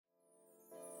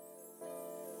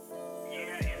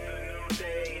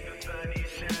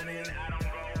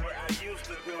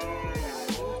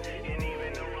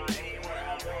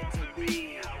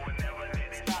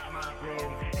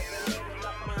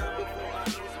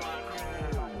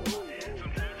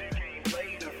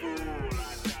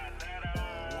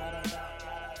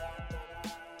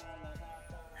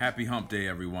Happy Hump Day,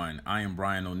 everyone. I am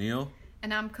Brian O'Neill.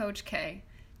 And I'm Coach K.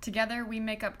 Together, we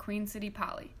make up Queen City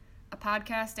Poly, a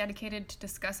podcast dedicated to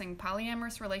discussing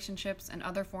polyamorous relationships and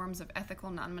other forms of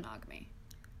ethical non-monogamy.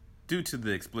 Due to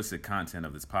the explicit content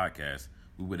of this podcast,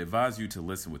 we would advise you to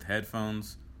listen with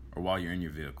headphones or while you're in your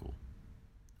vehicle.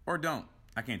 Or don't.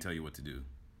 I can't tell you what to do.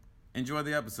 Enjoy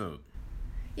the episode.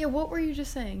 Yeah, what were you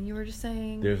just saying? You were just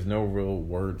saying... There's no real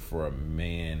word for a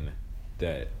man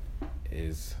that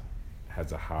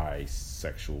has a high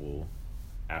sexual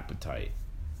appetite.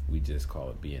 We just call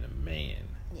it being a man.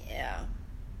 Yeah.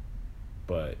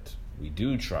 But we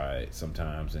do try it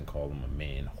sometimes and call him a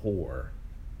man whore.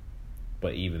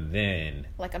 But even then...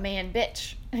 Like a man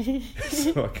bitch.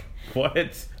 Like,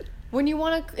 what? When you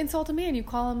want to insult a man, you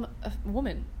call him a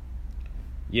woman.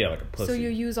 Yeah, like a pussy. So you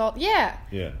use all... Yeah.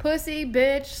 Yeah. Pussy,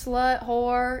 bitch, slut,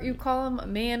 whore. You call him a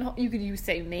man... You could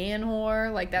say man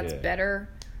whore. Like, that's better.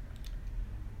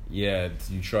 Yeah,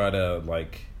 you try to,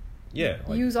 like... Yeah.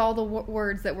 Like, use all the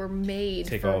words that were made...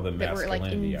 Take all the that were, like,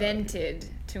 masculinity invented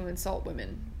to insult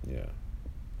women. Yeah.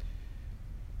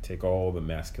 Take all the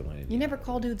masculinity. You never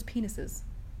call dudes penises.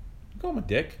 You call him a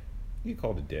dick. You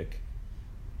call it a dick.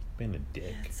 Being a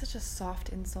dick. It's such a soft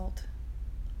insult.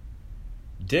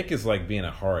 Dick is like being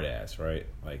a hard ass, right?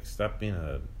 Like, stop being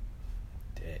a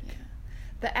dick. Yeah.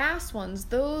 The ass ones,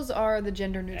 those are the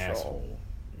gender neutral. Asshole.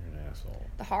 You're an asshole.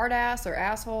 The hard ass or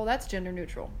asshole, that's gender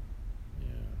neutral.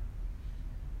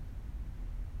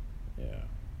 Yeah. Yeah.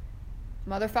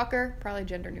 Motherfucker, probably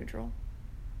gender neutral.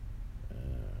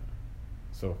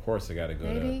 So, of course, I gotta go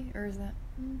Maybe? Or is that...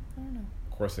 I don't know.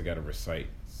 Of course, I gotta recite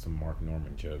some Mark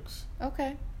Norman jokes.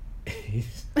 Okay. He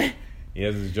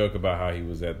has this joke about how he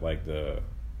was at, like, the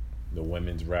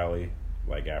women's rally,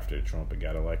 like, after Trump had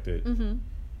got elected. Mm-hmm.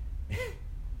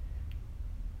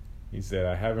 He said,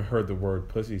 I haven't heard the word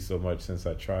pussy so much since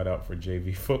I tried out for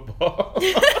JV football.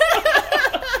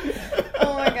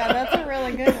 Oh, my God. That's a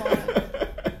really good one.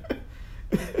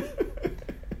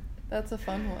 That's a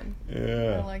fun one.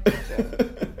 Yeah. I like that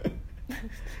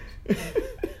joke.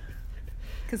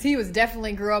 Because he was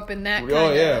definitely grew up in that kind of...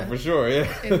 Oh, yeah, for sure, yeah.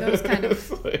 In those kind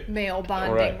of male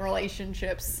bonding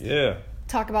relationships. Yeah.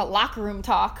 Talk about locker room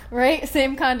talk, right?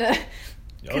 Same kind of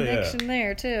connection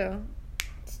there, too.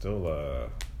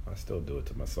 I still do it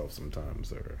to myself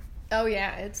sometimes. Oh,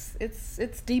 yeah,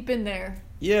 it's deep in there.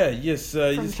 Yeah, yes.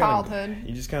 From childhood.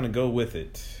 You just kind of go with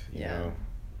it, you know?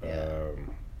 Yeah.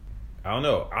 I don't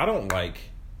know. I don't like,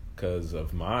 because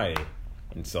of my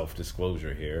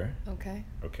self-disclosure here.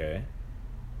 Okay.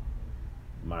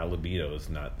 My libido is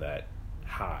not that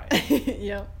high.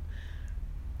 Yep.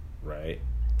 Right?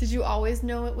 Did you always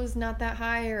know it was not that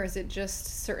high, or is it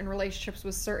just certain relationships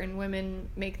with certain women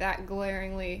make that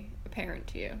glaringly apparent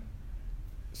to you?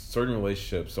 Certain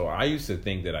relationships. So I used to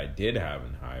think that I did have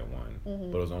a high one,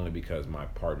 but it was only because my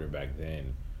partner back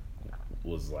then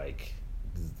was like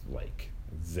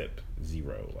zip,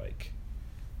 zero, like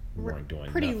we weren't doing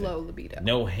pretty nothing. Low libido.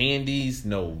 No handies,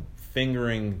 no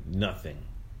fingering, nothing.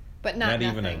 But not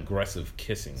even aggressive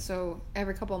kissing. So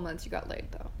every couple of months you got laid,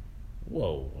 though.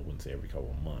 Whoa, I wouldn't say every couple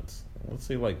of months. Let's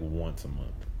say like once a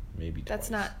month, maybe twice. That's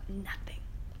not nothing.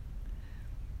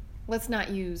 Let's not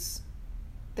use...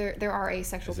 There are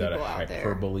asexual people out there. Is that a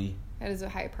hyperbole? That is a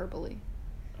hyperbole.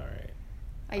 All right.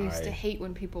 I used to hate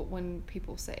when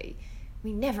people say,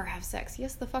 we never have sex.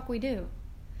 Yes, the fuck we do.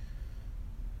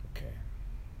 Okay.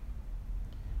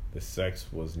 The sex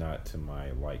was not to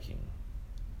my liking.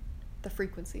 The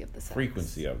frequency of the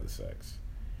sex.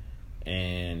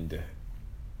 And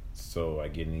so I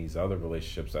get in these other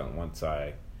relationships that once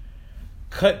I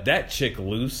cut that chick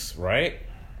loose, right?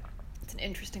 It's an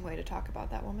interesting way to talk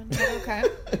about that woman. But okay.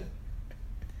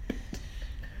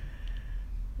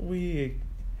 We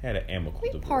had an amicable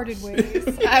divorce. We parted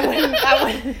ways.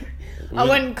 I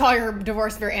wouldn't call your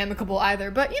divorce very amicable either,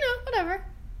 but whatever.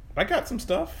 I got some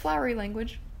stuff. Flowery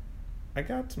language. I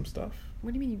got some stuff.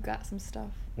 What do you mean you got some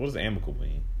stuff? What does amicable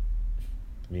mean?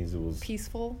 It means it was...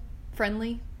 Peaceful?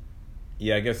 Friendly?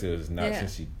 Yeah, I guess it was not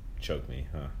since she choked me,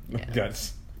 huh? Yeah.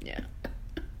 Yeah.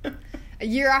 A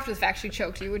year after the fact she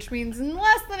choked you, which means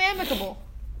less than amicable.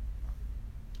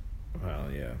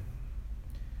 Well, yeah.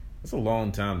 It's a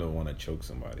long time to want to choke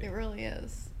somebody. It really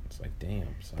is. It's like, damn.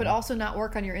 Son. But also not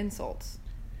work on your insults.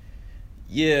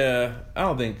 Yeah, I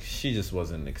don't think she just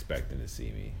wasn't expecting to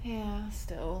see me. Yeah,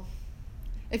 still.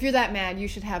 If you're that mad, you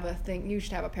should have a thing. You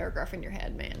should have a paragraph in your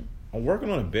head, man. I'm working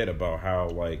on a bit about how,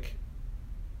 like,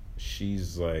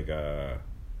 she's like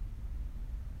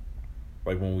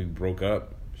when we broke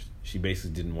up, she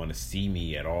basically didn't want to see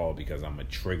me at all because I'm a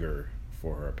trigger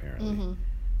for her, apparently. Mm-hmm.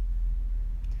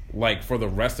 Like, for the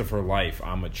rest of her life,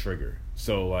 I'm a trigger.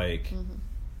 So, like,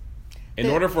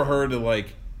 In order for her to,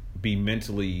 like, be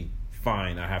mentally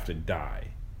fine, I have to die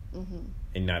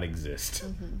and not exist.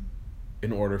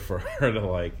 In order for her to,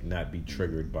 like, not be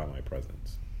triggered by my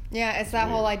presence. Yeah, it's that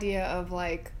whole idea of,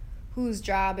 like, whose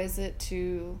job is it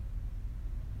to...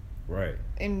 Right.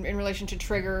 In relation to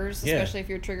triggers, especially if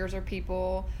your triggers are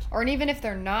people, or even if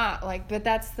they're not, like, but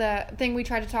that's the thing we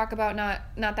tried to talk about not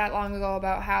that long ago,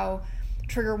 about how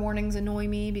trigger warnings annoy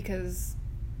me because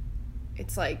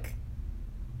it's like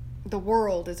the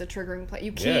world is a triggering place.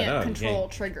 You can't control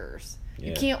triggers. Yeah.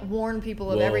 You can't warn people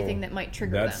of everything that might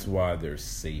trigger them. That's why they're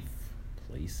safe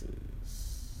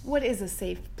places. What is a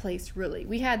safe place, really?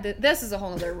 We had this is a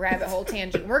whole other rabbit hole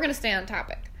tangent. We're going to stay on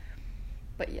topic.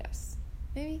 But yes,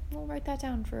 maybe we'll write that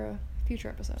down for a future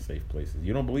episode. Safe places.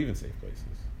 You don't believe in safe places.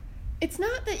 It's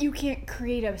not that you can't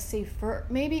create a safer...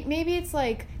 Maybe it's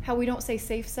like how we don't say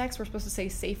safe sex. We're supposed to say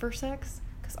safer sex.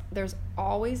 Because there's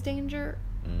always danger,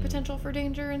 potential for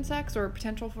danger in sex, or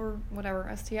potential for whatever,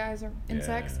 STIs or in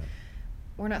sex.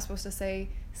 We're not supposed to say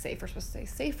safe. We're supposed to say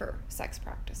safer sex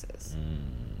practices.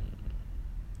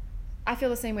 I feel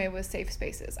the same way with safe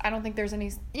spaces. I don't think there's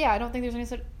any... Yeah, I don't think there's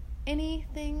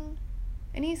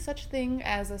any such thing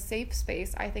as a safe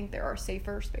space. I think there are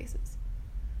safer spaces.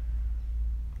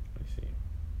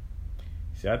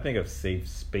 See, I think of safe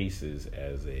spaces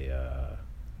as a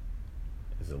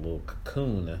little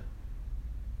cocoon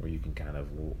where you can kind of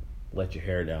let your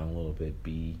hair down a little bit,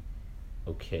 be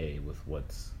okay with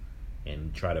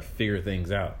and try to figure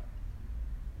things out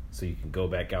so you can go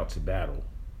back out to battle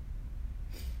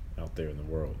out there in the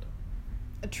world.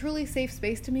 A truly safe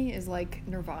space to me is like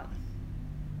nirvana.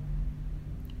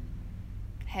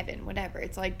 Heaven, whatever.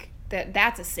 It's like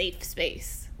that's a safe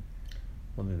space.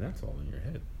 Well, then that's all in your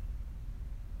head.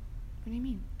 What do you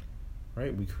mean?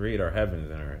 Right? We create our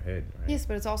heavens in our head, right? Yes,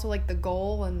 but it's also like the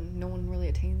goal and no one really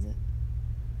attains it.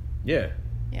 Yeah.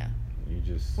 Yeah.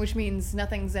 Which means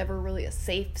nothing's ever really a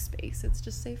safe space. It's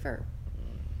just safer.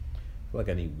 I feel like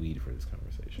I need weed for this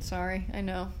conversation. Sorry, I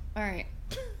know. All right.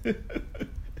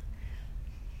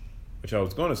 Which I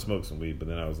was going to smoke some weed, but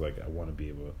then I was like, I want to be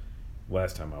able...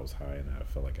 Last time I was high and I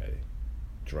felt like I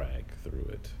dragged through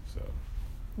it, so...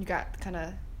 You got kind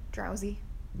of drowsy?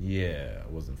 Yeah,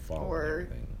 I wasn't following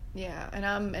everything. Yeah, and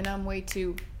I'm way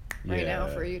too right now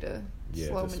for you to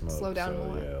slow down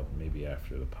more. Yeah, maybe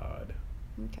after the pod.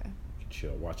 Okay. We can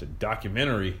chill, watch a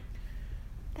documentary.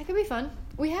 That could be fun.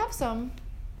 We have some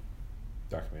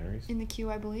documentaries in the queue,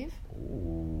 I believe.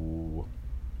 Ooh.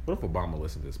 What if Obama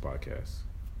listened to this podcast?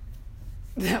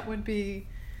 That would be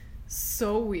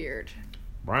so weird.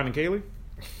 Brian and Kaylee?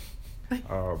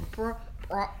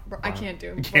 I can't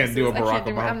do it. You can't do a Barack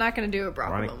Obama? I'm not going to do a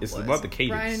Barack Obama. It's about the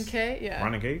cadence. Brian and Kay, yeah.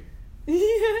 Brian and Kay?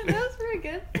 Yeah, that was pretty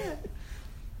good.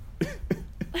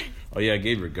 Yeah. Oh, yeah, I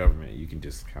gave her government. You can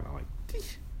just kind of like...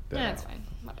 Yeah, it's fine.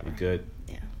 Whatever. You good?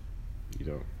 Yeah.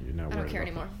 You're not worried. I don't care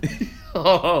anymore.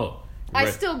 Oh! I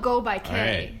still go by Kay. All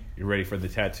right. You're ready for the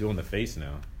tattoo on the face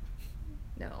now.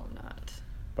 No, I'm not.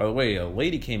 By the way, a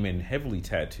lady came in heavily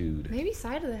tattooed. Maybe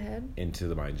side of the head.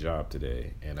 Into my job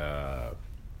today. And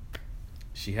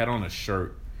she had on a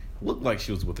shirt. Looked like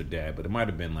she was with her dad, but it might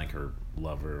have been like her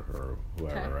lover or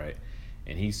whoever, right?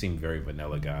 And he seemed very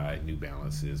vanilla guy. New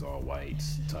Balances, all white,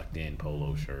 tucked in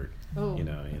polo shirt. Oh,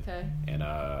 okay.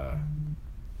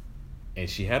 And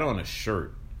she had on a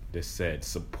shirt that said,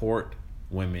 "Support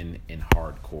women in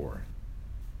hardcore."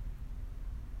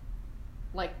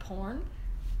 Like porn?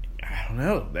 I don't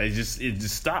know. It just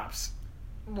stops.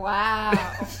 Wow.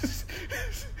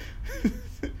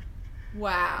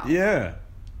 Wow. Yeah,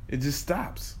 it just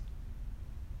stops.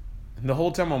 And the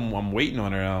whole time I'm waiting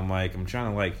on her, I'm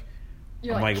trying to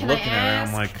You're I'm looking at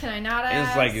her. I'm can I not ask? And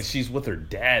it's like she's with her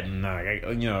dad, and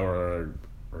or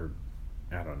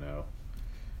I don't know.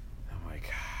 I'm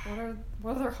like,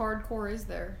 what other hardcore is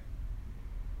there?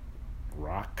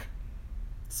 Rock.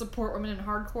 Support women in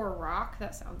hardcore rock?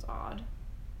 That sounds odd.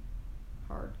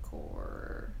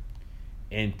 Hardcore.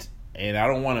 And I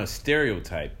don't want to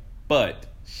stereotype, but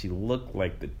she looked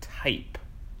like the type.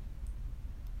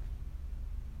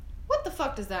 What the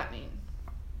fuck does that mean?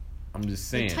 I'm just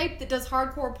saying. The type that does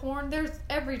hardcore porn? There's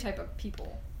every type of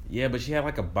people. Yeah, but she had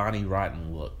like a Bonnie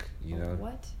Rotten look, you know?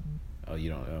 What? Oh, you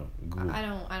don't know? Google. I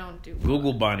don't do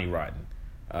Google Bonnie Rotten.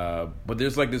 But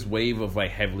there's like this wave of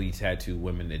like heavily tattooed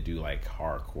women that do like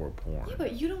hardcore porn. Yeah,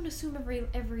 but you don't assume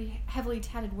every heavily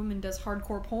tattooed woman does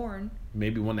hardcore porn.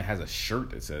 Maybe one that has a shirt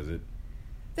that says it.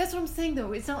 That's what I'm saying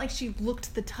though. It's not like she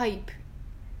looked the type.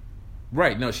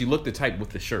 Right. No, she looked the type with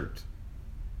the shirt.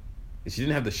 If she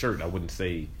didn't have the shirt, I wouldn't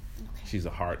say she's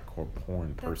a hardcore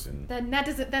porn person.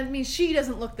 That means she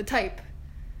doesn't look the type.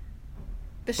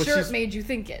 The shirt made you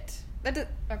think it.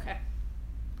 Okay.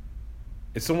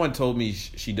 if someone told me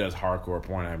she does hardcore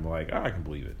porn, I'm like, oh, I can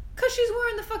believe it. Because she's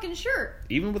wearing the fucking shirt.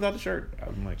 Even without the shirt,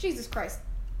 I'm like, Jesus Christ.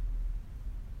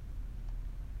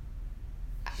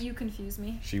 You confuse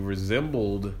me. She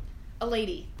resembled a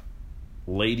lady.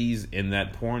 Ladies in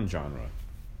that porn genre.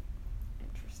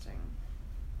 Interesting.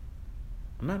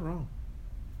 I'm not wrong.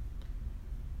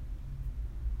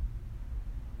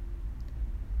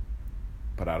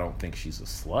 But I don't think she's a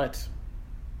slut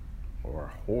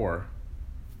or a whore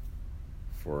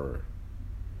for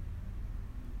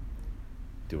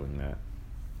doing that.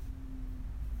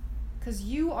 Because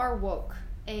you are woke.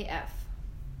 AF.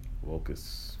 Woke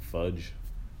as fudge.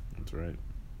 That's right.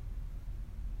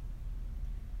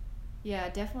 Yeah,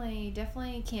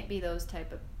 definitely can't be those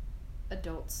type of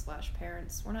adults /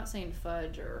 parents. We're not saying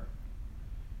fudge or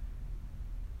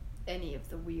any of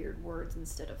the weird words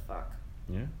instead of fuck.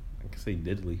 Yeah, I can say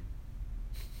diddly.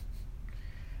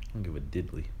 I don't give a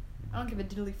diddly. I don't give a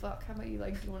diddly fuck. How about you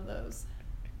do one of those?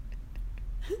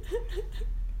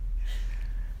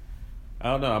 I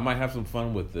don't know. I might have some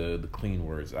fun with the clean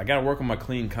words. I gotta work on my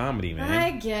clean comedy, man. I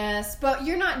guess, but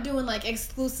you're not doing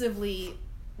exclusively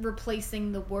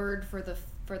replacing the word for the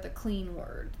clean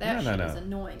word. That shit is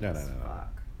annoying as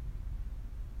fuck.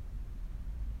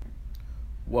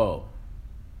 Whoa.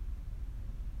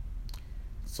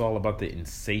 It's all about the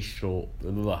insatiable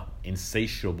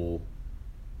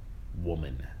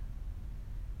woman.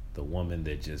 The woman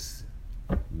that just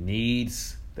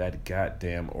needs that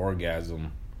goddamn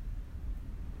orgasm.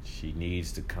 She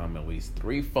needs to come at least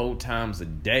 3-4 times a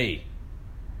day.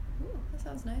 Ooh, that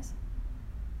sounds nice.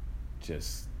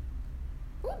 Just...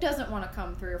 Who doesn't want to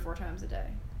come 3 or 4 times a day?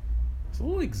 It's a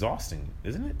little exhausting,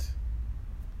 isn't it?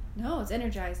 No, it's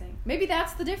energizing. Maybe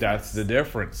that's the difference. That's the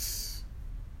difference.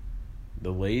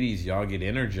 The ladies, y'all get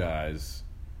energized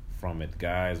from it.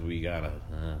 Guys, we gotta...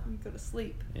 we go to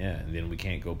sleep. Yeah, and then we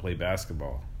can't go play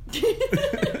basketball.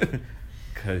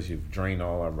 Because you've drained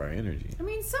all of our energy. I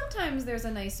mean, sometimes there's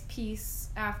a nice piece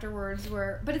afterwards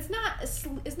but it's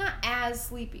not as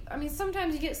sleepy. I mean,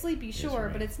 sometimes you get sleepy, sure,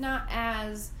 right. But it's not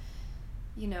as,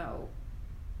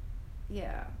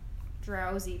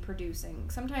 drowsy producing.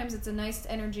 Sometimes it's a nice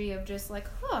energy of just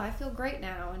I feel great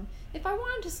now. And if I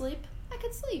wanted to sleep, I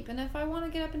could sleep. And if I want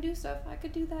to get up and do stuff, I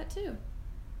could do that too.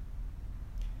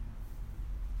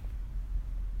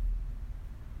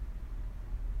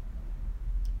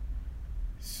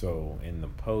 So in the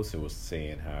post, it was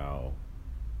saying how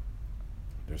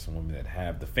there's some women that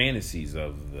have the fantasies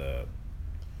of the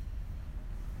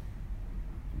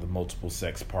multiple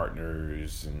sex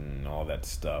partners and all that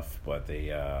stuff, but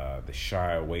they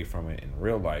shy away from it in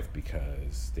real life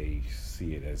because they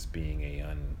see it as being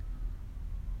a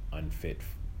unfit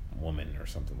woman or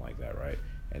something like that, right?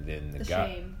 And then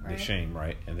the shame,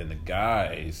 right? And then the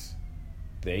guys,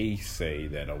 they say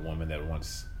that a woman that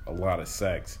wants a lot of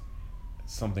sex,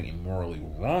 something immorally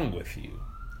wrong with you.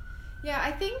 Yeah,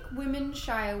 I think women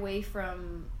shy away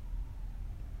from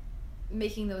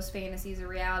making those fantasies a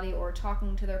reality or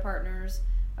talking to their partners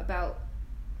about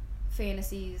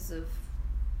fantasies of,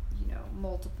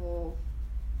 multiple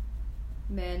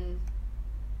men,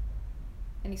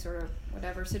 any sort of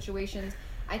whatever situations.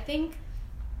 I think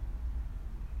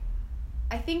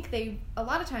they a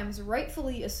lot of times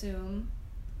rightfully assume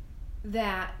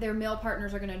that their male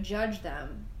partners are going to judge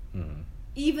them. Mm-hmm.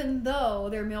 Even though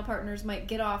their male partners might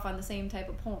get off on the same type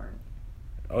of porn.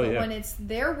 Oh, yeah. But when it's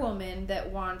their woman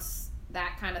that wants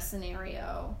that kind of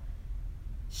scenario,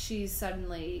 she's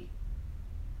suddenly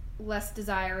less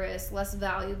desirous, less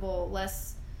valuable,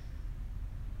 less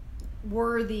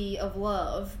worthy of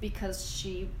love because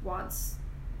she wants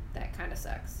that kind of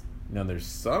sex. Now, there's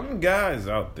some guys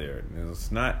out there,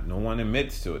 no one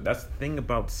admits to it. That's the thing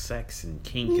about sex and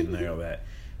kink and all that.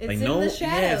 It's in the shadows.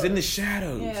 Yeah, it's in the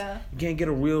shadows. Yeah. You can't get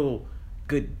a real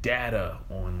good data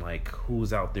on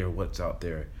who's out there, what's out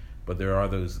there. But there are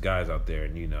those guys out there,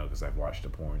 and because I've watched the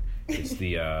porn. It's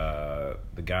the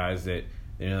guys that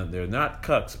they're not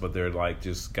cucks, but they're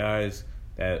just guys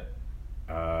that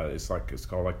it's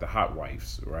called the hot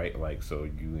wives, right? So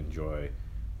you enjoy.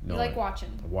 You like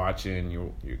watching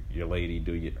your lady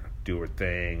do her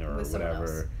thing or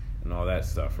whatever, and all that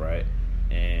stuff, right?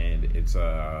 And it's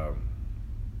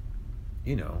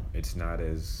it's not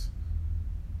as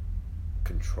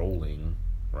controlling,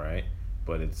 right?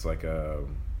 But it's like a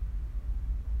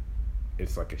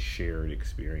shared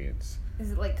experience.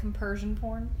 Is it like compersion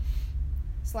porn?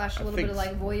 / a little bit of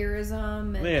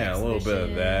voyeurism and yeah, exhibition. A little bit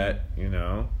of that,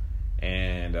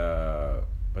 And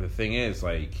but the thing is,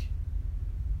 I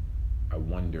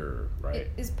wonder, right?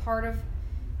 It is part of.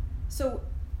 So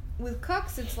with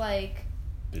cucks, it's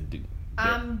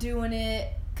I'm doing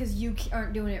it because you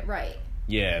aren't doing it right.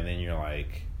 Yeah, and then you're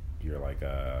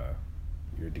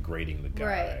degrading the guy.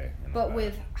 Right. But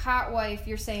with hot wife,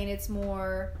 you're saying it's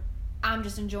more, I'm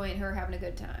just enjoying her having a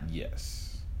good time.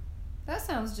 Yes. That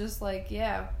sounds just like,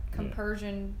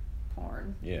 compersion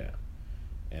porn. Yeah.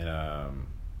 And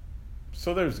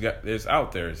so there's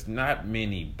out there. It's not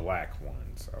many black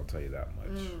ones. I'll tell you that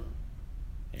much.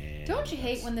 And don't you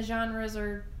hate when the genres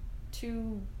are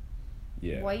too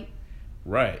white?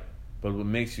 Right. But what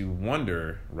makes you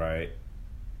wonder, right?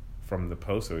 From the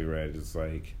post that we read, is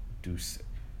like,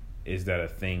 is that a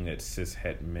thing that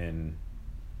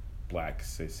black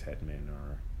cishet men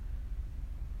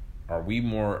are we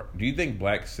more? Do you think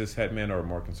black cishet men are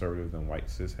more conservative than white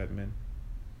cishet men?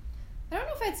 I don't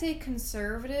know if I'd say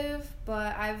conservative,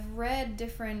 but I've read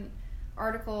different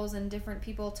articles and different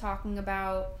people talking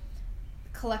about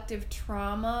collective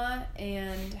trauma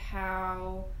and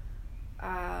how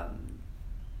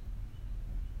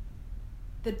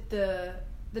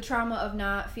the trauma of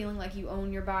not feeling like you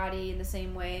own your body in the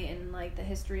same way, and like the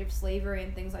history of slavery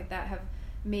and things like that have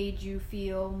made you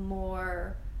feel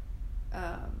more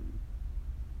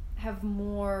have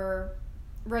more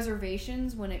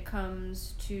reservations when it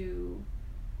comes to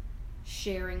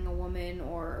sharing a woman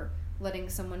or letting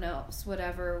someone else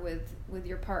whatever with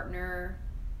your partner,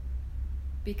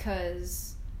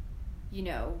 because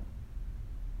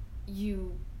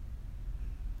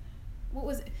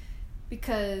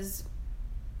because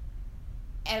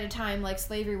at a time like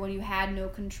slavery, when you had no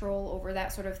control over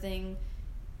that sort of thing,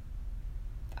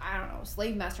 I don't know,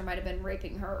 slave master might have been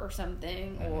raping her or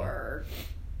something, or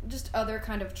just other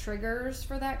kind of triggers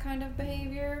for that kind of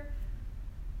behavior,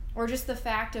 or just the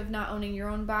fact of not owning your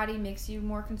own body makes you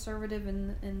more conservative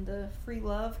in the free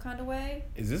love kind of way.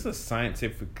 Is this a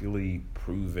scientifically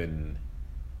proven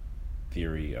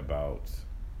theory about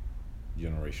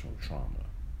generational trauma?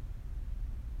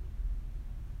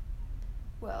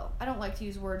 Well, I don't like to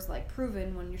use words like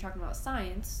proven when you're talking about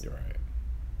science. You're right.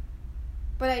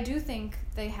 But I do think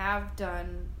they have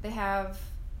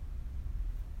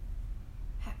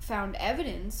found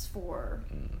evidence for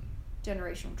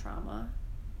generational trauma,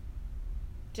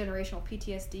 generational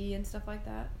PTSD and stuff like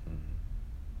that.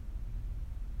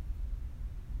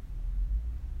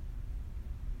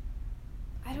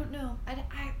 I don't know.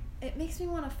 It makes me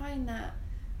want to find that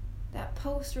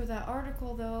post or that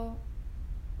article, though,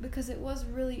 because it was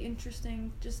really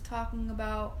interesting just talking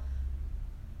about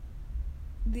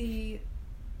the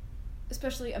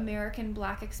especially American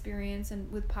black experience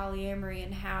and with polyamory,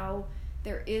 and how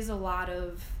there is a lot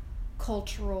of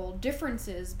cultural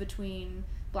differences between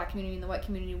black community and the white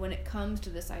community when it comes to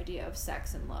this idea of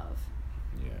sex and love.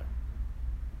 Yeah.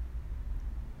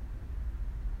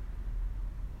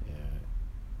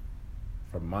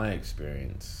 From my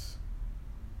experience,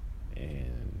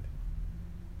 and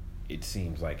it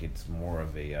seems like it's more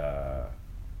of a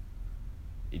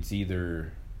it's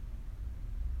either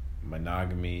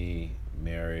monogamy,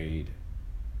 married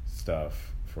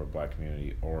stuff for black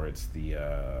community, or it's the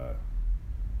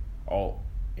all,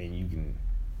 and you can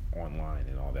online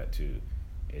and all that too,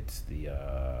 it's the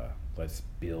let's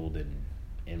build an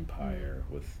empire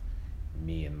with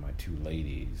me and my two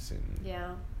ladies and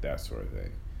that sort of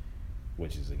thing,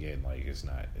 which is, again, like, it's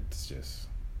just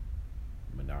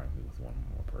monogamy with one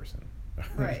more person.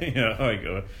 Right.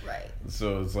 Right.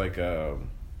 So it's like I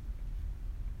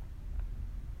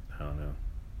don't know.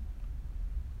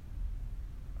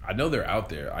 I know they're out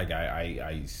there. Like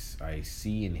I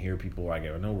see and hear people. Like,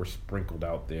 I know we're sprinkled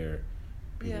out there,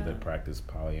 people that practice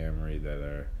polyamory that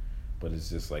are, but it's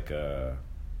just like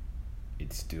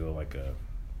it's still like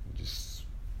just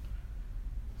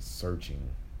searching.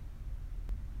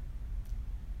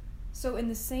 So in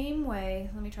the same way,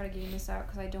 let me try to game this out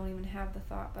because I don't even have the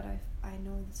thought, but I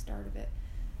know the start of it.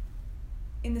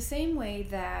 In the same way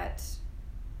that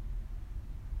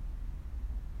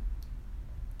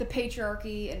the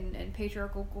patriarchy and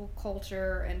patriarchal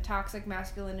culture and toxic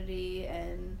masculinity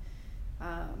and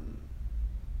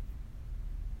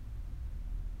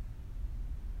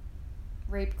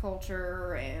rape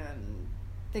culture and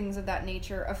things of that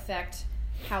nature affect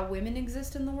how women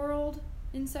exist in the world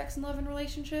in sex and love and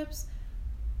relationships,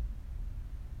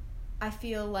 I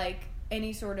feel like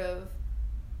any sort of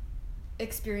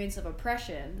experience of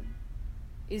oppression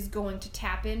is going to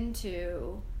tap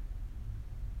into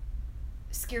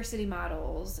scarcity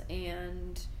models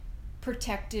and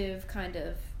protective kind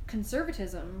of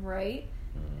conservatism, right?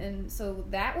 Mm-hmm. And so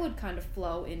that would kind of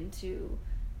flow into,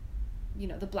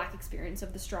 the black experience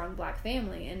of the strong black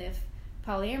family. And if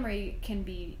polyamory can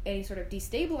be any sort of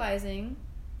destabilizing,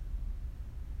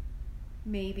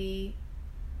 maybe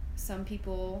some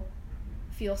people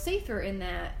feel safer in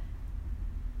that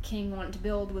king wanting to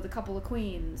build with a couple of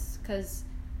queens, because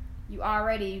you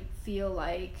already feel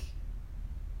like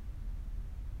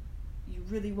you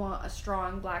really want a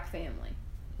strong black family.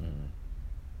 Mm-hmm.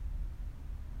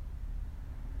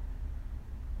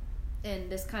 And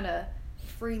this kind of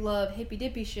free love hippy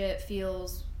dippy shit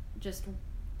feels just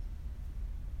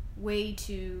way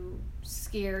too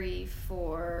scary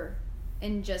for,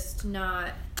 and just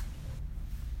not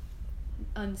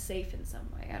unsafe in some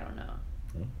way. I don't know.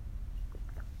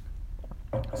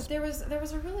 But there was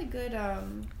a really good a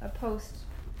post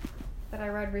that I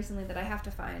read recently that I have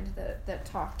to find that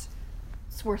talked,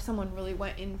 where someone really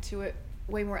went into it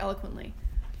way more eloquently.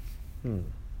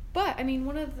 But I mean,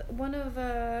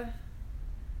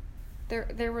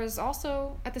 there was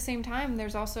also, at the same time,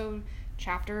 there's also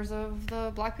chapters of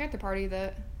the Black Panther Party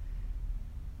that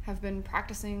have been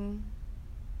practicing,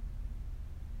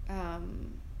 how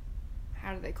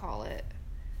do they call it,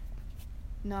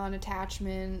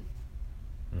 non-attachment,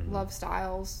 mm-hmm. love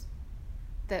styles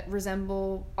that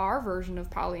resemble our version of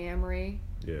polyamory.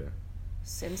 Yeah.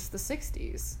 Since the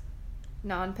 60s.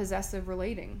 Non-possessive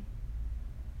relating.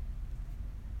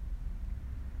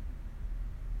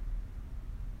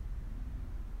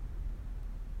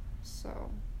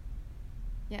 So,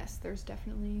 yes, there's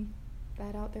definitely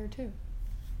that out there too.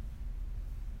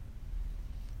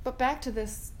 But back to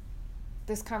this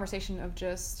conversation of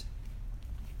just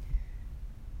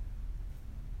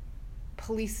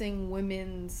policing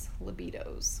women's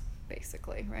libidos,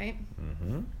 basically, right?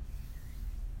 Mm-hmm.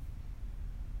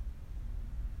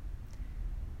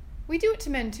 We do it to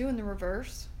men too, in the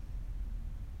reverse.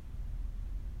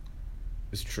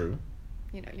 It's true.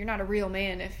 You know, you're not a real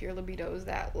man if your libido is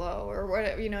that low, or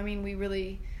whatever. You know, I mean,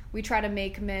 we try to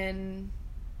make men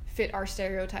fit our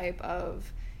stereotype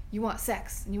of, you want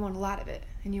sex and you want a lot of it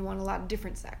and you want a lot of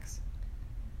different sex.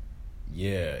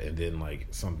 Yeah, and then like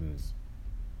something's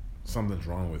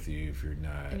wrong with you if you're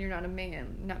not. And you're not a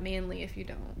man, not manly if you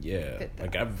don't. Yeah, fit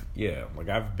that.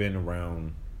 I've been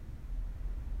around,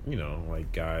 you know,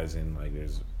 like guys, and like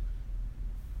there's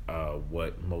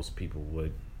what most people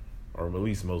would, or at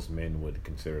least most men would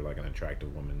consider like an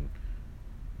attractive woman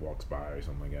walks by or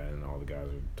something like that, and all the guys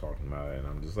are talking about it, and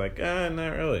I'm just like,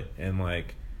 not really. And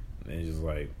like, it's just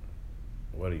like,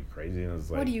 what, are you crazy? And it's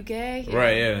like, what, are you gay? Yeah.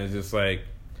 Right, yeah. And it's just like,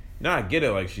 no, I get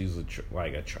it, like she's an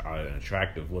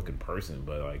attractive looking person,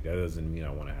 but like that doesn't mean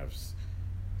I want to have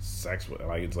sex with,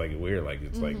 like, it's like weird, like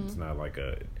it's mm-hmm. like, it's not like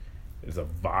it's a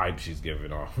vibe she's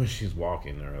giving off when she's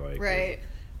walking, or like, right,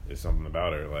 there's something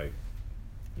about her, like,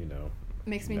 you know,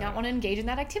 makes me not want to engage in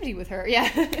that activity with her. Yeah.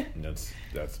 And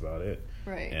that's about it.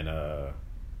 Right. And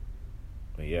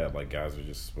yeah, like guys are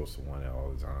just supposed to want it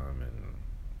all the time and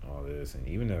all this, and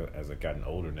even as I've gotten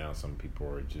older now, some people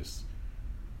are just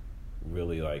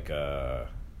really like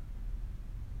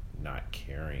not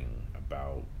caring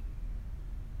about,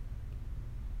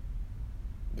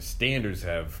 the standards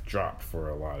have dropped for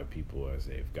a lot of people as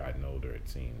they've gotten older, it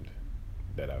seemed,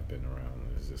 that I've been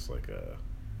around. It's just like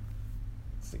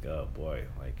it's like, oh boy,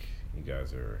 like you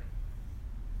guys are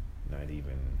not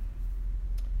even,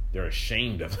 they're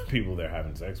ashamed of the people they're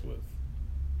having sex with.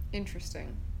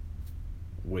 Interesting.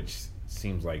 Which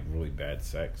seems like really bad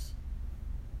sex.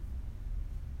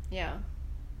 Yeah.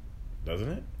 Doesn't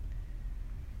it?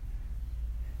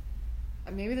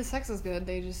 Maybe the sex is good,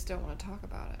 they just don't want to talk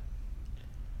about it.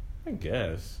 I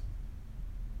guess.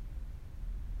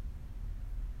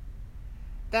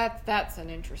 That's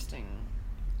an interesting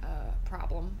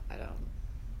problem.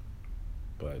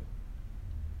 But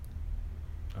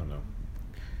I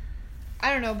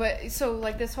don't know, but so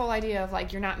like this whole idea of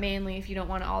like you're not manly if you don't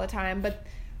want it all the time, but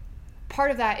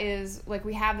part of that is like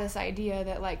we have this idea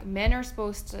that like men are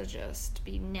supposed to just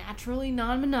be naturally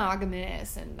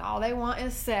non-monogamous and all they want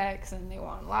is sex, and they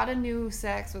want a lot of new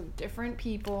sex with different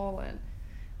people and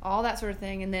all that sort of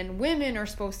thing, and then women are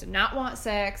supposed to not want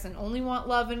sex and only want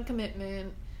love and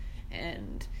commitment,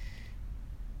 and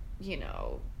you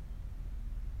know,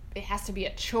 it has to be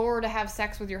a chore to have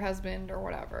sex with your husband or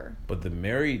whatever. But the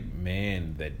married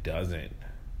man that doesn't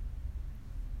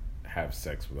have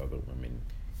sex with other women,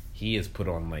 he is put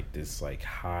on like this like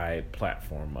high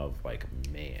platform of like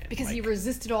man, because like, he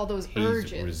resisted all those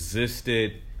urges.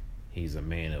 He's a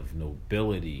man of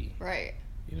nobility, right?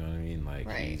 You know what I mean? Like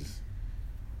right.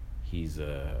 he's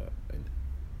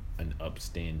an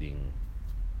upstanding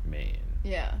man.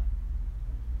 Yeah.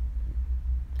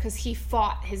 Because he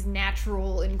fought his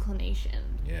natural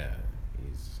inclination. Yeah,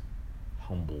 he's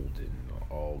humbled in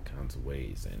all kinds of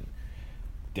ways and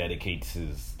dedicates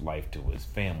his life to his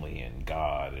family and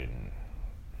God and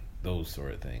those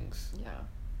sort of things. Yeah.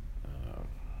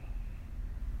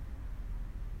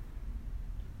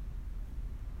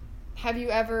 Have you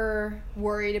ever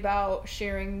worried about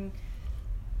sharing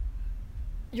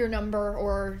your number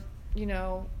or, you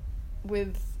know,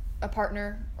 with a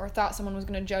partner, or thought someone was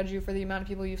going to judge you for the amount of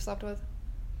people you've slept with?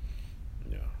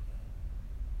 No.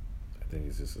 I think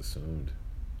it's just assumed.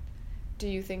 Do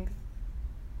you think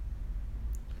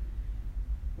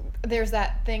there's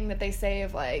that thing that they say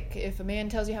of, like, if a man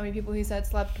tells you how many people he had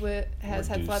slept with,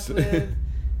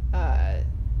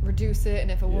 reduce it, and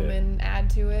if a woman,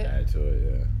 add to it? Add to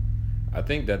it, yeah. I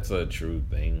think that's a true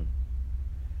thing.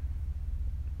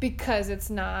 Because it's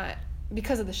not...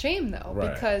 Because of the shame, though.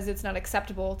 Right. Because it's not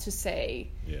acceptable to say...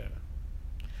 Yeah.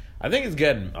 I think it's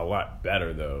getting a lot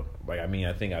better, though. Like, I mean,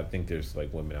 I think there's,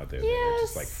 like, women out there that are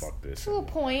just like, fuck this. To a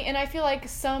point. And I feel like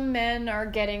some men are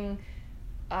getting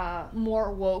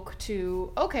more woke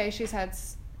to, okay, she's had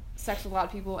sex with a lot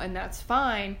of people, and that's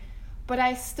fine. But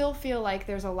I still feel like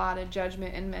there's a lot of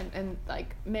judgment, and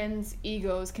like, men's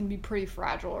egos can be pretty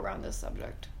fragile around this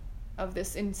subject of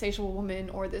this insatiable woman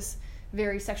or this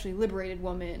very sexually liberated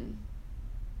woman.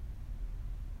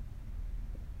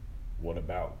 What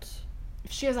about?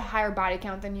 If she has a higher body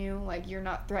count than you, like, you're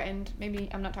not threatened. Maybe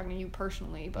I'm not talking to you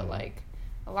personally, but like,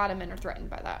 a lot of men are threatened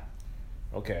by that.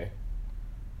 Okay.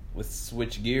 Let's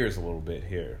switch gears a little bit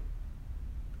here.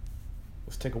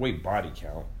 Let's take away body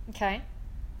count. Okay.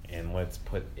 And let's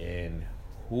put in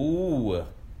who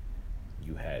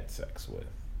you had sex with.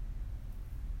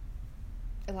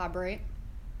 Elaborate.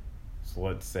 So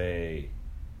let's say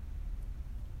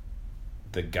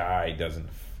the guy doesn't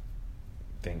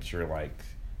thinks you're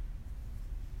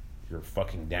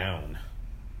fucking down.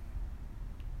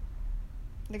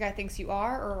 The guy thinks you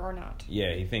are or not?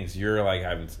 Yeah, he thinks you're like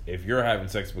if you're having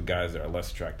sex with guys that are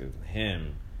less attractive than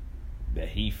him, that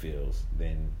he feels,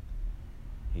 then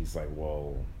he's like,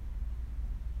 well...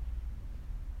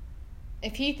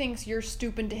 If he thinks you're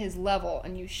stooping to his level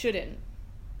and you shouldn't.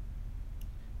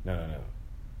 No.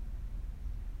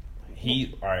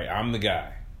 Alright, I'm the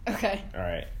guy. Okay.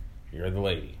 Alright, you're the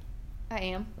lady. I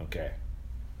am. Okay.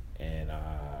 And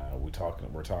we're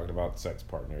talking about sex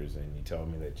partners, and you tell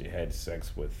me that you had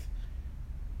sex with,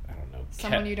 I don't know,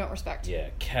 someone you don't respect. Yeah,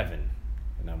 Kevin.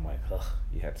 And I'm like, ugh,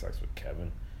 you had sex with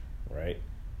Kevin, right?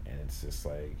 And it's just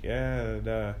like, yeah,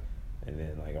 duh. And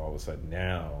then, like, all of a sudden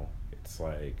now, it's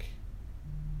like,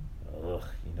 ugh,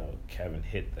 you know, Kevin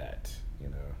hit that, you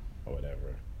know, or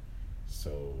whatever.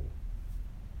 So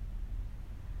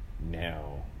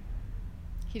now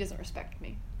he doesn't respect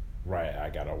me. Right, I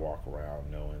gotta walk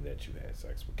around knowing that you had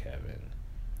sex with Kevin.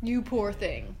 You poor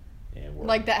thing. And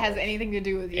like that has anything to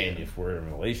do with you. And if we're in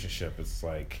a relationship, it's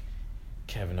like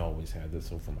Kevin always had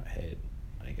this over my head.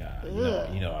 Like,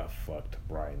 you know, I fucked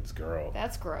Brian's girl.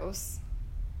 That's gross.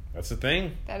 That's a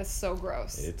thing. That is so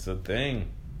gross. It's a thing.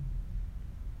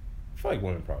 I feel like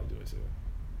women probably do it too.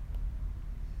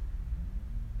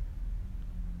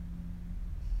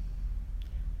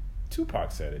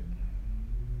 Tupac said it.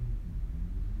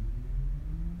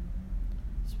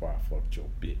 That's why I fucked your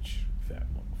bitch, fat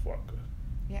motherfucker.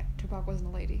 Yeah, Tupac wasn't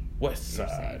a lady. West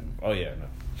Side. Oh yeah,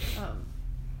 no.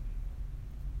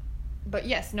 But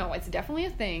yes, no, it's definitely a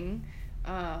thing.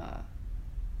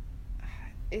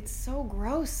 It's so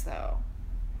gross though.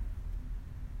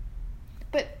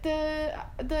 But the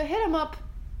hit 'em up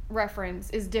reference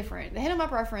is different. The hit 'em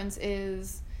up reference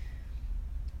is,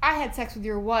 I had sex with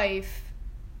your wife,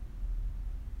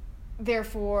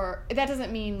 therefore that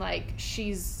doesn't mean like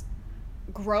she's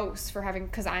gross for having,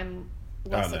 because I'm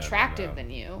less attractive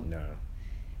than you. No.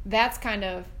 That's kind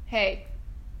of, hey,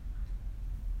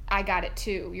 I got it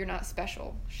too. You're not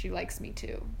special. She likes me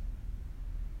too.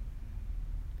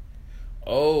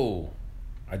 Oh,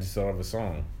 I just thought of a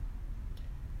song.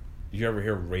 Did you ever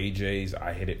hear Ray J's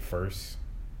I Hit It First?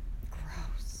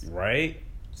 Gross. Right?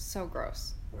 So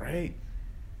gross. Right?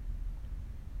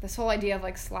 This whole idea of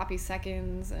like sloppy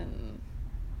seconds and...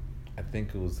 I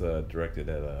think it was directed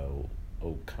at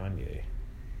Kanye.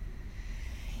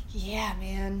 Yeah,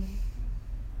 man.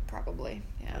 Probably.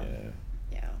 Yeah.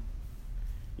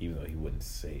 Even though he wouldn't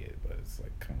say it, but it's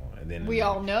like, come on. And then we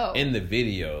all know. In the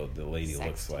video, the lady Sex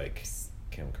looks tapes. like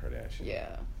Kim Kardashian.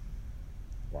 Yeah.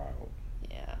 Wow.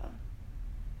 Yeah.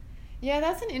 Yeah,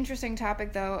 that's an interesting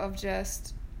topic, though, of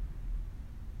just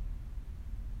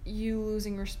you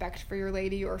losing respect for your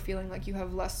lady or feeling like you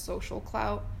have less social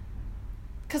clout.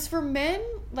 Because for men,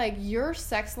 like, your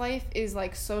sex life is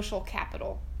like social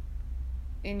capital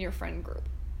in your friend group.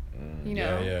 You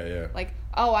know? Yeah. Like,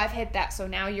 oh, I've hit that, so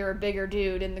now you're a bigger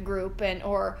dude in the group,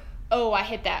 or, oh, I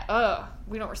hit that,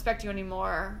 we don't respect you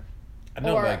anymore. I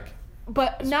know,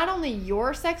 But not only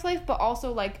your sex life, but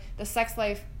also, like, the sex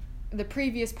life, the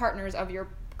previous partners of your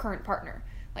current partner.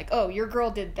 Like, oh, your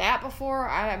girl did that before,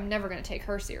 I'm never going to take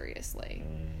her seriously.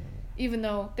 Even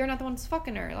though they're not the ones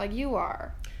fucking her, like you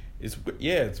are. It's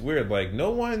weird. Like,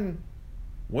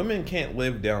 women can't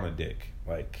live down a dick.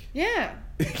 Like, yeah.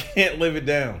 They can't live it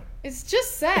down. It's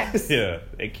just sex. Yeah,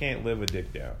 they can't live a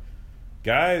dick down.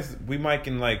 Guys, we might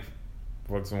can, like,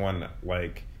 fuck someone,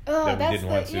 like, that we didn't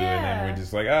want to, and then we're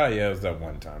just like, it was that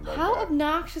one time. How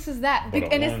obnoxious is that?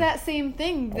 And it's that same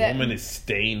thing that... A woman is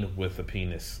stained with a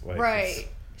penis. Like, right.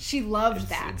 She loved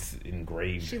that. It's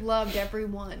engraved. She loved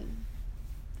everyone.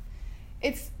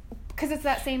 It's... Because it's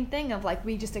that same thing of, like,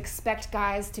 we just expect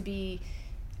guys to be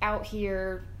out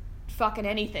here fucking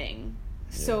anything.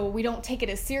 Yeah. So we don't take it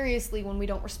as seriously when we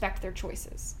don't respect their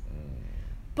choices.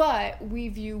 But we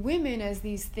view women as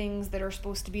these things that are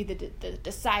supposed to be the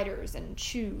deciders and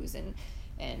choose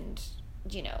and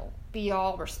you know, be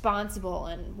all responsible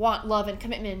and want love and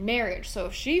commitment in marriage. So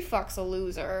if she fucks a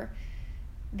loser,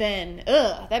 then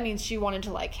that means she wanted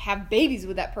to, like, have babies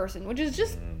with that person, which is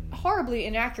just horribly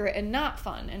inaccurate and not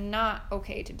fun and not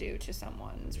okay to do to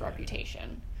someone's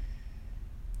reputation.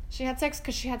 She had sex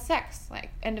because she had sex. Like,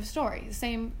 end of story.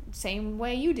 The same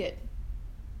way you did.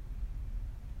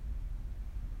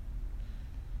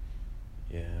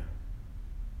 Yeah.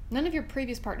 None of your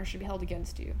previous partners should be held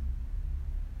against you.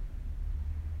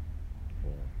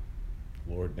 Well,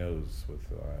 Lord knows with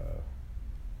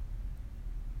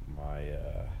my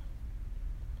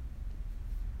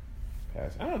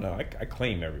past. I don't know. I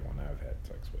claim everyone I've had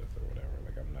sex with or whatever.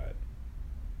 Like, I'm not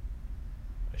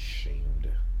ashamed.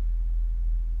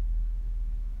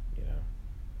 You know?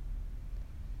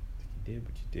 You did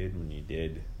what you did when you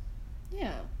did.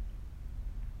 Yeah.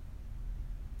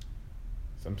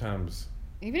 Sometimes,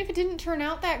 even if it didn't turn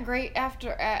out that great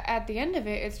at the end of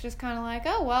it, it's just kind of like,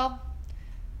 oh well.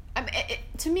 I mean,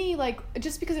 to me, like,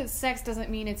 just because it's sex doesn't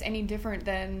mean it's any different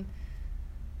than,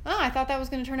 I thought that was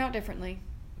going to turn out differently.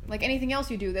 Like anything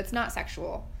else you do that's not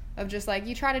sexual, of just like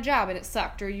you tried a job and it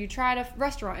sucked, or you tried a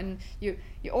restaurant and you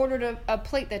ordered a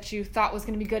plate that you thought was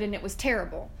going to be good and it was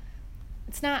terrible.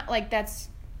 It's not like that's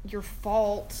your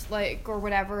fault, like, or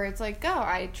whatever. It's like, oh,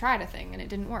 I tried a thing and it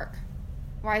didn't work.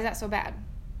 Why is that so bad?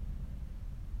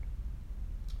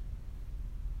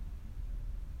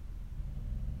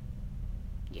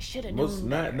 You should have known.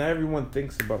 Not everyone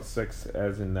thinks about sex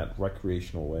as in that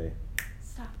recreational way.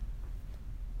 Stop.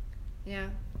 Yeah.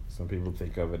 Some people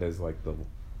think of it as like the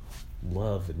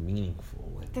love and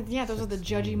meaningful. And those are the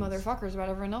judgy motherfuckers about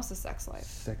everyone else's sex life.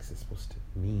 Sex is supposed to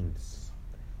mean something.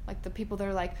 Like the people that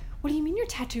are like, what do you mean your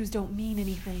tattoos don't mean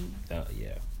anything? Oh,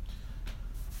 yeah.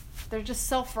 They're just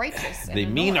self-righteous. They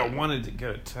mean I wanted to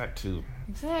get a tattoo.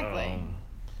 Exactly.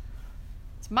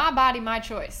 It's my body, my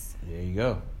choice. There you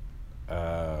go.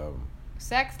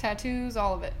 Sex, tattoos,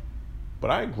 all of it.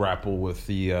 But I grapple with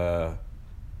the,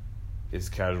 is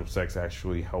casual sex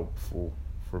actually helpful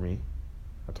for me?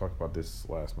 I talked about this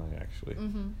last night, actually.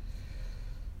 Mm-hmm.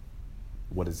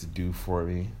 What does it do for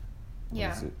me?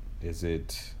 Yeah. Is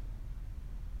it...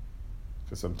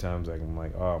 Because sometimes I'm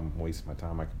like, I'm wasting my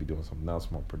time. I could be doing something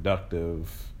else more productive.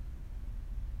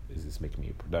 Is this making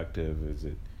me productive?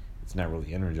 It's not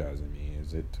really energizing me,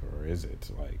 is it? Or is it,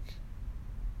 like...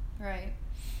 Right.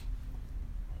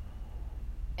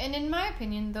 And in my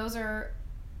opinion, those are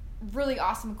really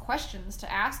awesome questions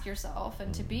to ask yourself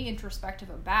and to be introspective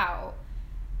about,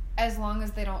 as long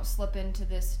as they don't slip into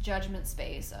this judgment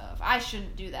space of, I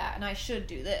shouldn't do that and I should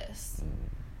do this.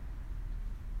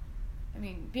 I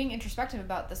mean, being introspective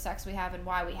about the sex we have and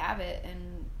why we have it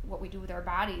and what we do with our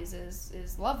bodies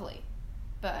is lovely.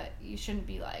 But you shouldn't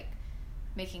be, like,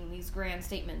 making these grand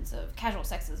statements of casual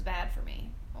sex is bad for me,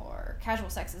 or casual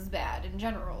sex is bad in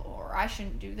general, or I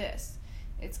shouldn't do this.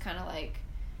 It's kind of like,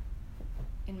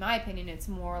 in my opinion, it's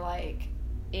more like,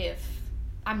 if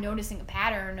I'm noticing a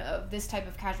pattern of this type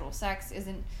of casual sex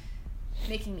isn't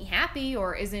making me happy,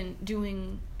 or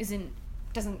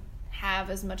doesn't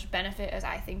have as much benefit as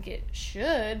I think it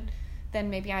should, then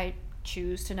maybe I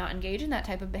choose to not engage in that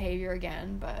type of behavior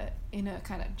again, but in a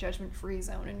kind of judgment-free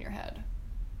zone in your head,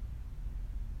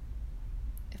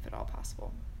 if at all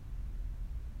possible.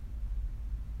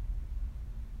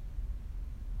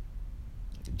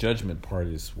 The judgment part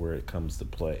is where it comes to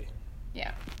play.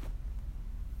 Yeah.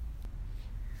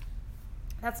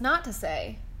 That's not to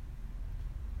say,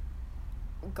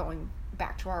 going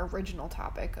back to our original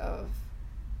topic of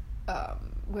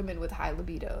women with high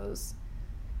libidos,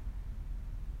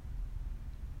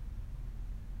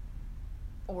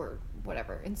 or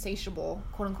whatever, insatiable,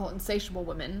 quote-unquote insatiable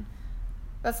women.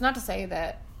 That's not to say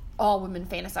that all women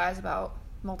fantasize about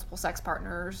multiple sex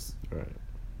partners. Right.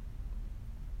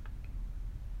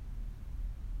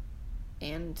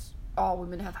 And all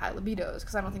women have high libidos,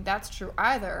 because I don't think that's true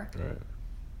either. Right.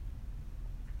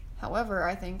 However,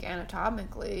 I think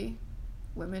anatomically,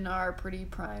 women are pretty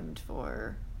primed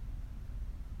for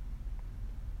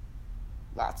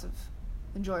lots of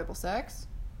enjoyable sex.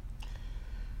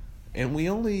 And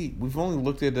we've only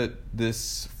looked at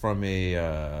this from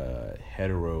a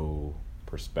hetero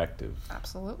perspective.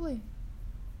 Absolutely.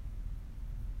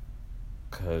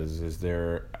 Because is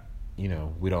there,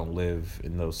 we don't live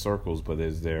in those circles, but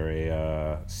is there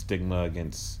a stigma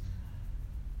against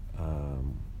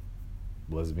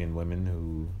lesbian women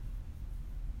who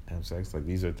have sex? Like,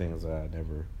 these are things that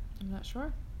I'm not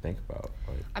sure. think about.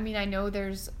 Like, I mean, I know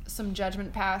there's some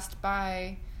judgment passed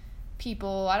by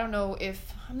people. I'm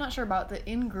not sure about the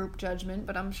in-group judgment,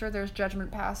 but I'm sure there's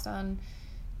judgment passed on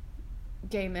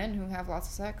gay men who have lots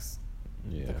of sex.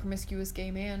 Yeah. The promiscuous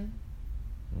gay man.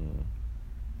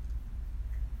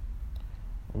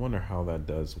 I wonder how that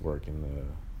does work in the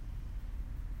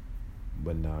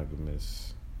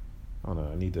monogamous. I don't know.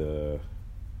 I need to,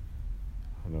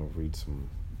 read some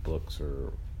books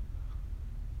or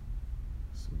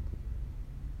some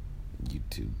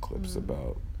YouTube clips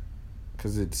about.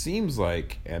 Because it seems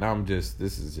like, and this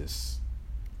is just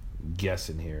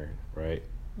guessing here, right?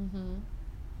 Mm-hmm.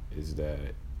 Is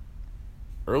that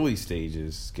early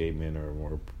stages, gay men are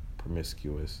more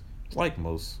promiscuous. Like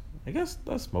most, I guess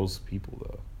that's most people,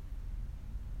 though.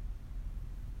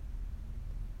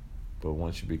 But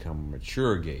once you become a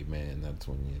mature gay man, that's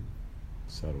when you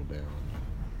settle down.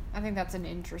 I think that's an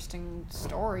interesting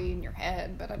story in your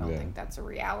head, but I don't think that's a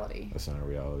reality. That's not a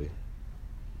reality.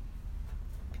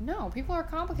 No, people are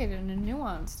complicated and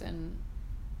nuanced, and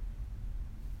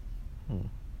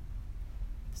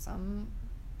some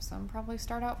probably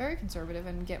start out very conservative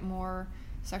and get more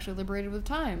sexually liberated with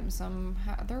time. Some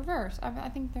the reverse. I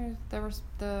think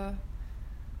the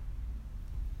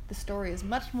story is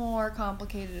much more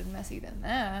complicated and messy than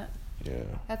that. Yeah.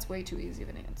 That's way too easy of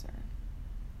an answer.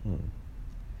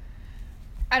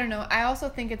 I don't know. I also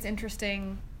think it's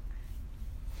interesting,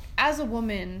 as a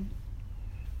woman,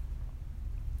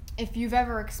 if you've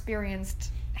ever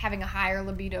experienced having a higher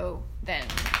libido than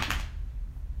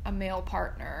a male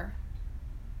partner,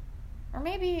 or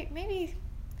maybe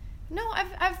no,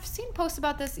 I've seen posts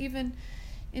about this even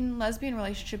in lesbian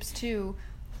relationships too.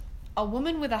 A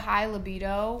woman with a high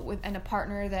libido and a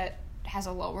partner that has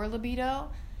a lower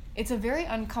libido, it's a very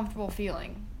uncomfortable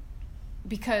feeling,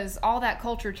 because all that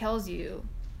culture tells you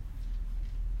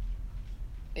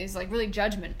is like really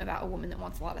judgment about a woman that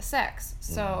wants a lot of sex.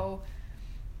 So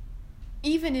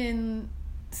even in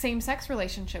same-sex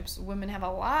relationships, women have a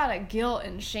lot of guilt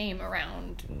and shame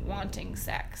around wanting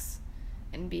sex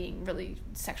and being really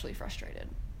sexually frustrated.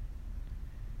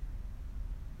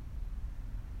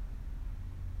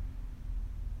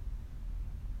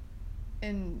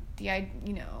 And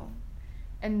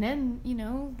and then,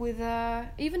 with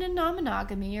even in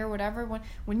non-monogamy or whatever,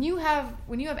 when you have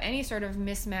any sort of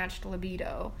mismatched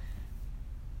libido,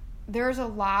 there's a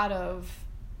lot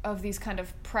of these kind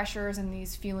of pressures and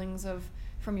these feelings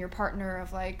from your partner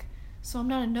of like, so I'm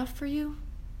not enough for you?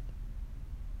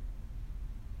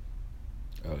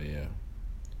 Oh, yeah.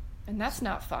 And that's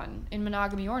not fun in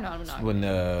monogamy or non-monogamy. When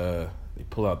they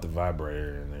pull out the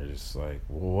vibrator and they're just like,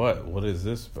 what is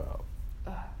this about?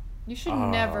 You should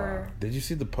never. Did you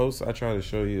see the post I tried to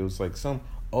show you? It was like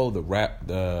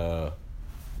the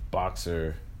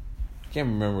boxer. I can't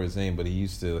remember his name, but he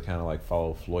used to kind of like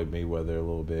follow Floyd Mayweather a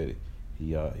little bit.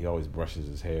 He always brushes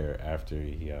his hair after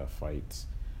he fights.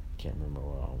 I can't remember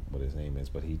what his name is,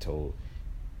 but he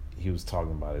was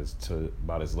talking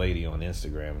about his lady on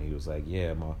Instagram, and he was like,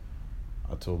 yeah,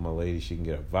 I told my lady she can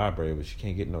get a vibrator, but she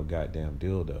can't get no goddamn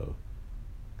dildo.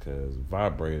 Because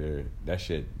vibrator, that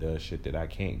shit does shit that I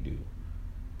can't do.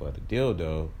 But a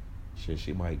dildo, shit,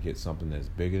 she might get something that's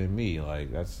bigger than me.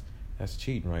 Like, that's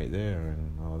cheating right there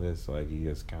and all this. Like, he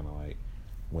just kind of, like,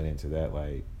 went into that,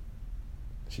 like,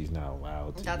 she's not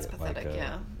allowed to that's get, pathetic, like,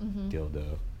 a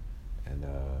dildo. And,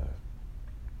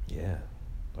 yeah,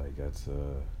 like, that's,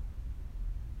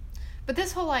 But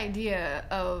this whole idea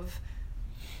of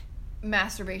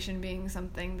masturbation being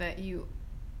something that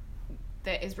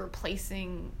is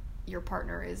replacing your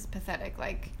partner is pathetic.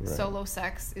 Like, solo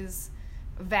sex is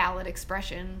a valid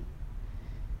expression.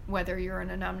 Whether you're in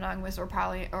a non-monogamous or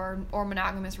poly or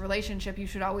monogamous relationship, you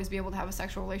should always be able to have a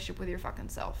sexual relationship with your fucking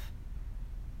self,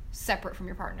 separate from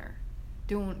your partner,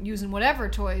 using whatever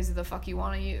toys the fuck you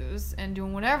want to use and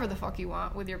doing whatever the fuck you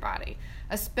want with your body.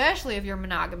 Especially if you're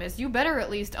monogamous, you better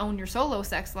at least own your solo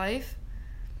sex life.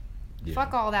 Yeah.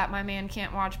 Fuck all that, my man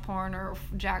can't watch porn or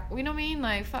jack. You know what I mean?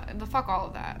 Like, fuck all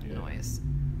of that noise.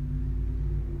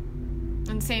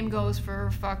 And same goes for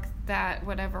fuck that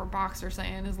whatever boxer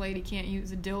saying his lady can't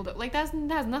use a dildo. Like, that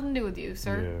has nothing to do with you,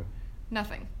 sir. Yeah.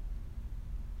 Nothing.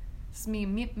 This is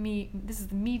me. This is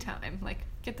the me time. Like,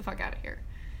 get the fuck out of here.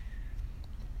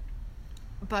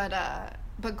 But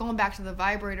going back to the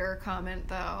vibrator comment,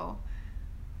 though,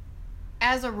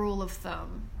 as a rule of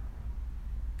thumb,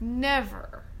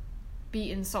 never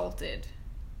be insulted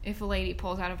if a lady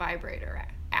pulls out a vibrator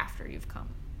after you've come.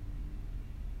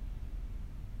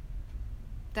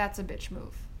 That's a bitch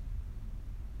move.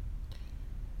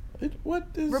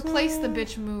 Replace the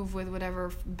bitch move with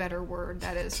whatever better word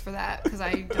that is for that, because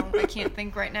I can't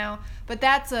think right now. But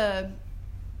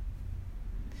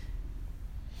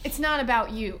it's not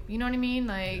about you. You know what I mean?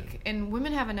 Like, and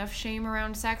women have enough shame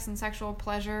around sex and sexual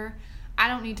pleasure. I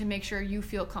don't need to make sure you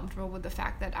feel comfortable with the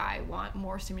fact that I want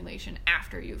more stimulation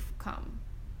after you've come.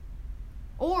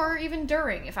 Or even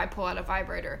during, if I pull out a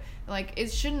vibrator. Like,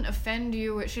 it shouldn't offend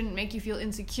you. It shouldn't make you feel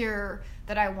insecure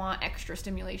that I want extra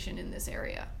stimulation in this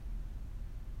area.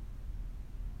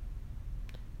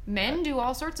 Men do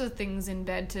all sorts of things in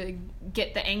bed to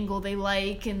get the angle they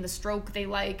like and the stroke they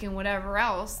like and whatever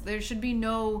else. There should be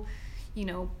no,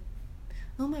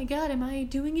 oh my God, am I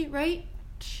doing it right?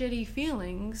 Shitty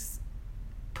feelings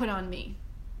put on me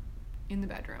in the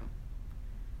bedroom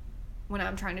when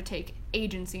I'm trying to take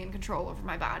agency and control over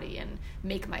my body and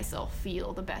make myself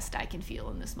feel the best I can feel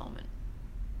in this moment.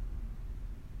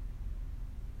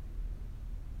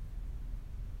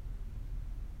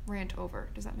 Rant over.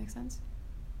 Does that make sense?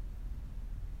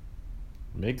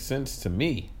 Makes sense to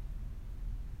me.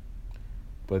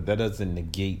 But that doesn't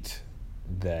negate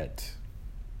that.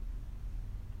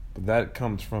 But that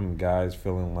comes from guys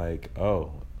feeling like,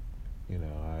 oh,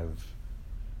 I've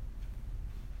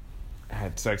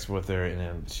had sex with her and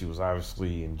then she was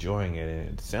obviously enjoying it and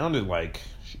it sounded like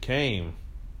she came.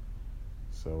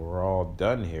 So we're all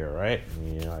done here, right?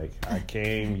 Like, I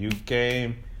came, you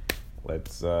came.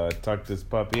 Let's tuck this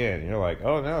puppy in. And you're like,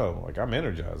 oh no, like, I'm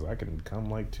energized. I can come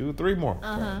like 2 or 3 more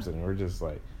times. And we're just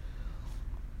like,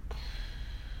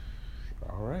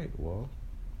 all right, well,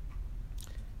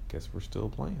 guess we're still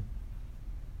playing.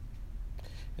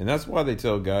 And that's why they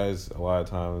tell guys a lot of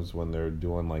times when they're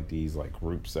doing like these like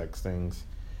group sex things,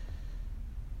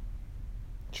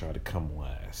 try to come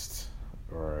last.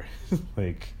 Or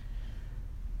like,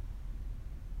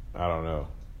 I don't know.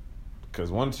 Because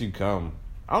once you come,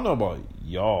 I don't know about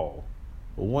y'all,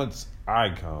 but once I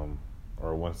come,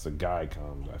 or once the guy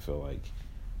comes, I feel like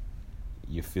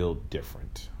you feel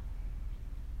different.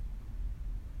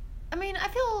 I mean, I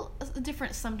feel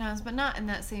different sometimes, but not in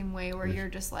that same way where you're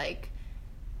just like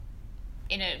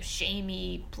in a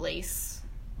shamey place.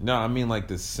 No, I mean like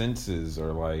the senses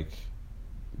are like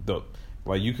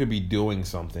you could be doing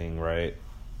something, right,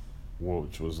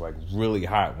 which was like really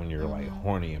hot when you're like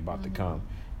horny about to come.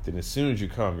 Then as soon as you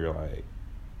come, you're like,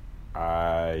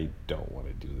 I don't want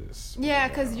to do this. Yeah,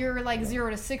 because you're like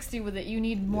 0 to 60 with it. You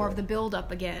need more of the build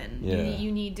up again. Yeah.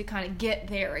 You need to kind of get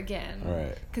there again.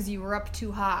 Right. Because you were up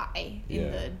too high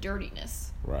in the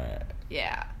dirtiness. Right.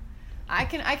 Yeah. I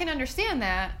can understand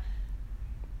that.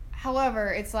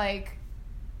 However, it's like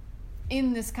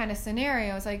in this kind of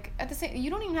scenario, it's like at the same, you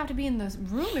don't even have to be in this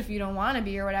room if you don't want to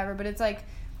be or whatever, but it's like,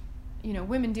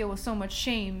 women deal with so much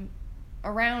shame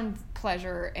around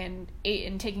pleasure and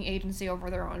taking agency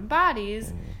over their own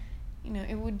bodies.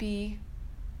 It would be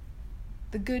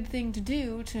the good thing to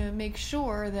do to make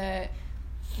sure that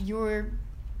your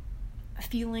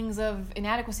feelings of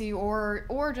inadequacy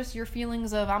or just your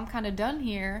feelings of I'm kind of done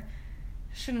here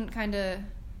shouldn't kind of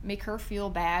make her feel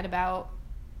bad about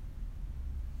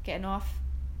getting off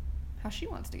how she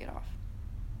wants to get off.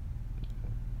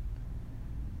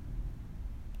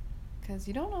 Because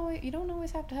you don't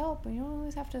always have to help, and you don't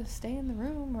always have to stay in the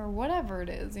room or whatever it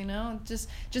is,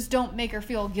 Just don't make her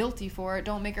feel guilty for it.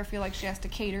 Don't make her feel like she has to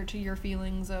cater to your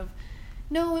feelings of,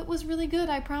 no, it was really good,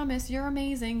 I promise, you're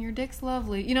amazing, your dick's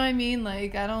lovely. You know what I mean?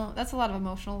 Like, that's a lot of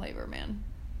emotional labor, man.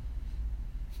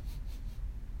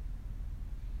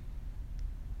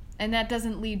 And that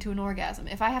doesn't lead to an orgasm.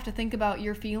 If I have to think about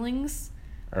your feelings,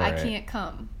 right, I can't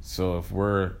come. So if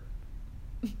we're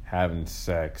having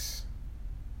sex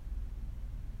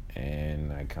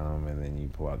and I come and then you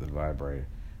pull out the vibrator,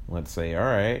 let's say, all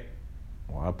right,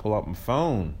 well, I pull out my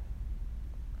phone,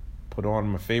 put on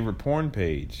my favorite porn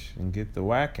page and get the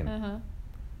whacking.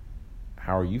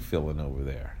 How are you feeling over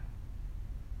there?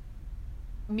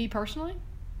 Me personally?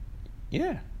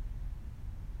 Yeah.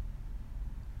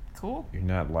 Cool. You're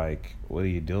not like, what are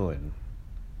you doing?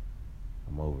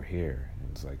 I'm over here. And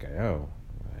it's like, oh,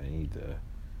 I need to...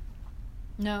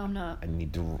 No, I'm not. I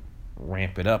need to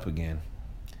ramp it up again.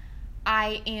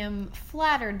 I am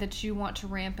flattered that you want to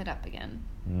ramp it up again.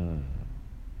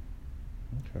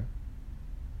 Okay.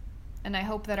 And I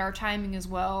hope that our timing is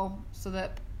well, so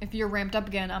that if you're ramped up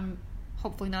again, I'm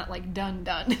hopefully not like done.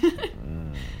 I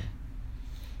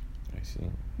see.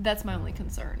 That's my only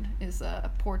concern, is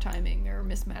poor timing or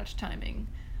mismatched timing.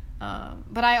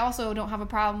 But I also don't have a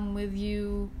problem with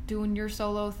you doing your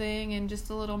solo thing and just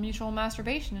a little mutual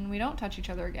masturbation and we don't touch each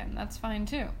other again. That's fine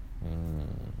too.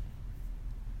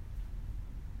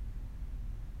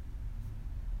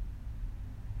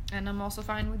 And I'm also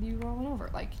fine with you rolling over.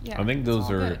 Like, yeah. I think those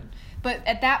are... good. But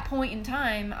at that point in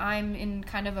time, I'm in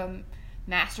kind of a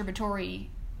masturbatory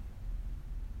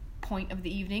point of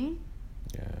the evening.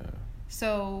 Yeah.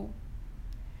 So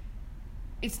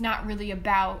it's not really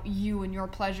about you and your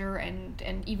pleasure and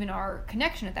even our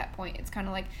connection at that point. It's kind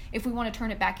of like, if we want to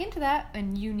turn it back into that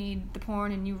and you need the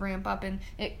porn and you ramp up and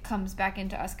it comes back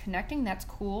into us connecting, that's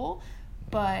cool.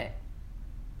 But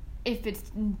if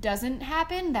it doesn't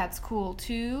happen, that's cool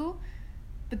too.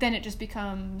 But then it just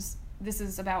becomes, this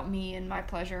is about me and my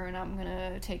pleasure and I'm going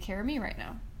to take care of me right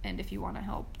now. And if you want to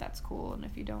help, that's cool. And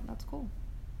if you don't, that's cool.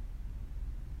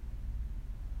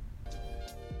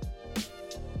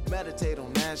 Meditate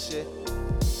on that shit.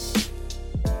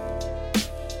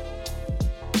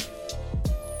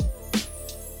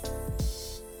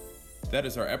 That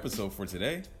is our episode for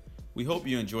today. We hope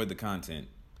you enjoyed the content.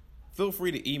 Feel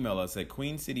free to email us at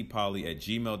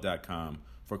queencitypoly@gmail.com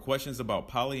for questions about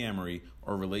polyamory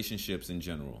or relationships in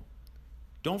general.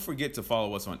 Don't forget to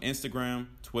follow us on Instagram,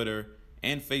 Twitter,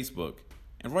 and Facebook,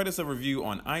 and write us a review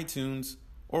on iTunes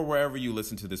or wherever you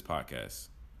listen to this podcast.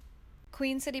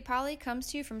 Queen City Poly comes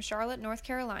to you from Charlotte, North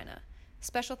Carolina.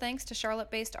 Special thanks to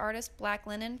Charlotte-based artist Black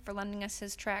Linen for lending us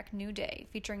his track New Day,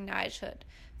 featuring Nige Hood,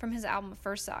 from his album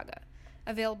First Saga,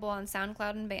 available on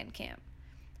SoundCloud and Bandcamp.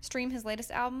 Stream his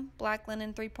latest album, Black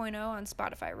Linen 3.0, on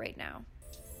Spotify right now.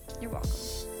 You're welcome.